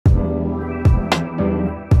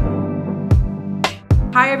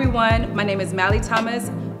Hi everyone, my name is Mally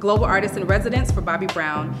Thomas, Global Artist in Residence for Bobbi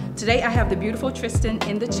Brown. Today I have the beautiful Tristan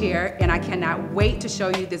in the chair and I cannot wait to show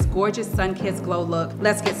you this gorgeous sun-kissed glow look.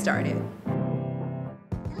 Let's get started.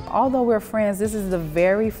 Although we're friends, this is the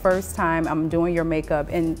very first time I'm doing your makeup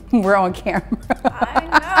and we're on camera. I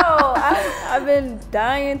know, I've been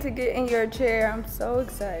dying to get in your chair. I'm so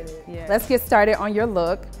excited. Yeah. Let's get started on your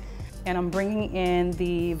look. And I'm bringing in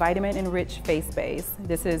the Vitamin Enriched Face Base.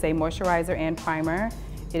 This is a moisturizer and primer.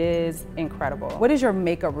 It is incredible. What is your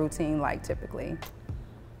makeup routine like typically?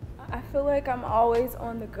 I feel like I'm always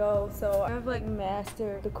on the go, so I've like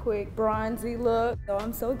mastered the quick bronzy look. So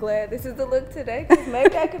I'm so glad this is the look today, because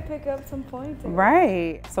maybe I could pick up some pointers.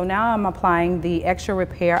 Right. So now I'm applying the Extra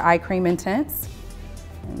Repair Eye Cream Intense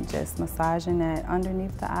and just massaging that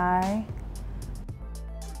underneath the eye.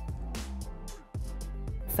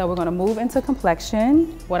 So we're gonna move into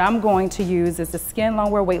complexion. What I'm going to use is the Skin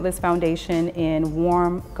Longwear Weightless Foundation in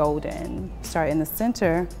Warm Golden. Start in the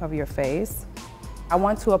center of your face. I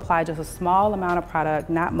want to apply just a small amount of product,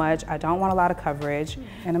 not much. I don't want a lot of coverage.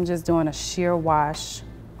 And I'm just doing a sheer wash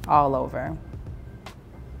all over.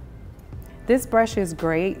 This brush is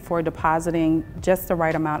great for depositing just the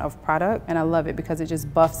right amount of product, and I love it because it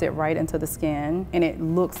just buffs it right into the skin and it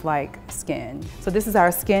looks like skin. So this is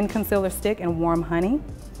our Skin Concealer Stick in Warm Honey.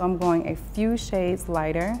 So I'm going a few shades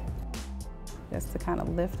lighter just to kind of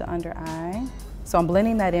lift the under eye. So I'm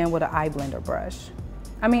blending that in with an eye blender brush.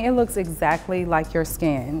 I mean, it looks exactly like your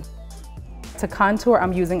skin. To contour,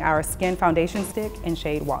 I'm using our Skin Foundation Stick in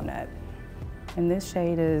shade Walnut. And this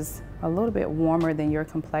shade is a little bit warmer than your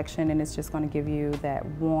complexion, and it's just going to give you that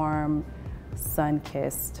warm,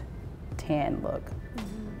 sun-kissed tan look.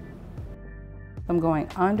 I'm going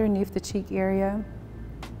underneath the cheek area,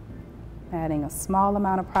 adding a small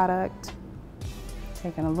amount of product,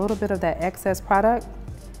 taking a little bit of that excess product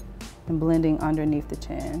and blending underneath the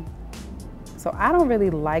chin. So I don't really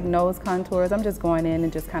like nose contours. I'm just going in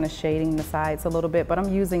and just kind of shading the sides a little bit, but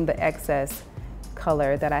I'm using the excess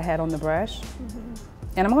color that I had on the brush.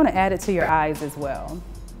 And I'm going to add it to your eyes as well.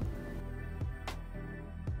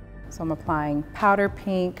 So I'm applying powder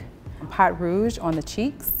pink Pot Rouge on the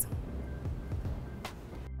cheeks.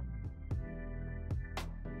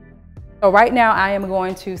 So right now I am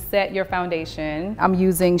going to set your foundation. I'm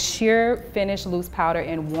using Sheer Finish Loose Powder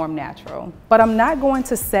in Warm Natural. But I'm not going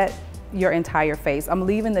to set your entire face. I'm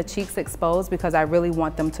leaving the cheeks exposed because I really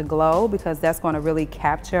want them to glow, because that's going to really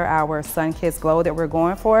capture our sun-kissed glow that we're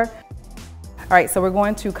going for. All right, so we're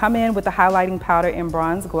going to come in with the highlighting powder in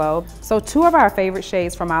Bronze Glow. So two of our favorite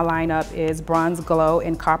shades from our lineup is Bronze Glow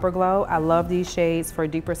and Copper Glow. I love these shades for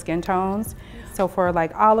deeper skin tones. So for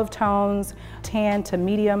like olive tones, tan to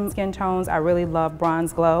medium skin tones, I really love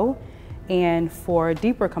Bronze Glow. And for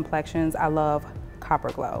deeper complexions, I love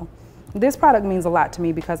Copper Glow. This product means a lot to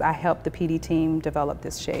me because I helped the PD team develop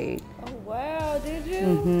this shade. Oh wow, did you?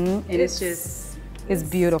 And it's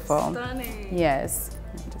beautiful. Stunning. Yes.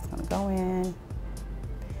 I'm just gonna go in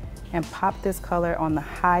and pop this color on the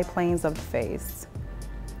high planes of the face.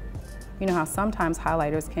 You know how sometimes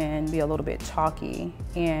highlighters can be a little bit chalky,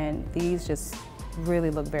 and these just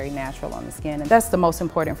really look very natural on the skin, and that's the most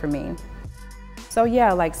important for me. So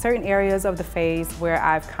yeah, like certain areas of the face where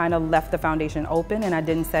I've kind of left the foundation open and I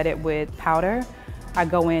didn't set it with powder, I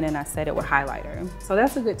go in and I set it with highlighter. So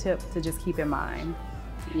that's a good tip to just keep in mind.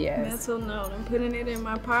 Yes. Mental note, I'm putting it in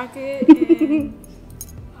my pocket and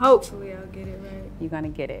hopefully I'll get it right. You're gonna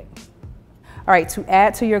get it. All right, to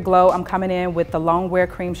add to your glow, I'm coming in with the Longwear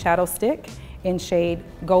Cream Shadow Stick in shade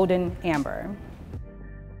Golden Amber.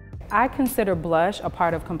 I consider blush a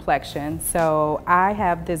part of complexion, so I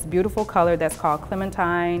have this beautiful color that's called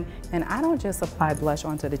Clementine, and I don't just apply blush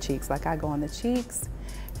onto the cheeks. Like I go on the cheeks,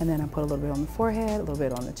 and then I put a little bit on the forehead, a little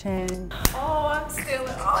bit on the chin. Oh, I'm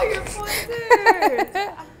stealing all your pointers.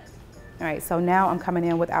 All right, so now I'm coming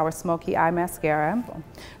in with our Smoky Eye Mascara.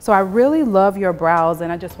 So I really love your brows,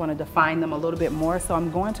 and I just want to define them a little bit more, so I'm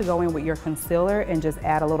going to go in with your concealer and just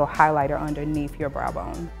add a little highlighter underneath your brow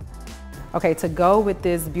bone. Okay, to go with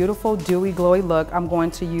this beautiful dewy glowy look, I'm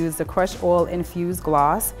going to use the Crushed Oil Infused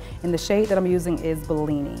Gloss, and the shade that I'm using is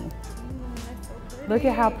Bellini. That's so Look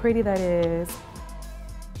at how pretty that is.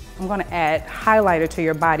 I'm gonna add highlighter to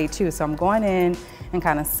your body too, so I'm going in and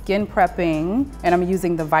kind of skin prepping, and I'm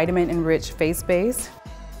using the Vitamin Enriched Face Base.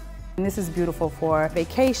 And this is beautiful for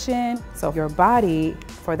vacation. So your body,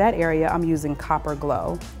 for that area, I'm using Copper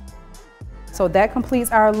Glow. So that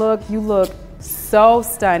completes our look. You look so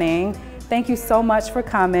stunning. Thank you so much for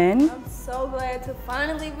coming. so glad to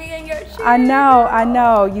finally be in your chair. I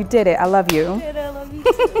know, you did it. I love you. I love you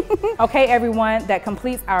too. Okay, everyone, that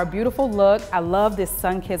completes our beautiful look. I love this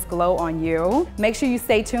sun-kissed glow on you. Make sure you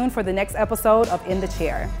stay tuned for the next episode of In the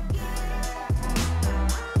Chair.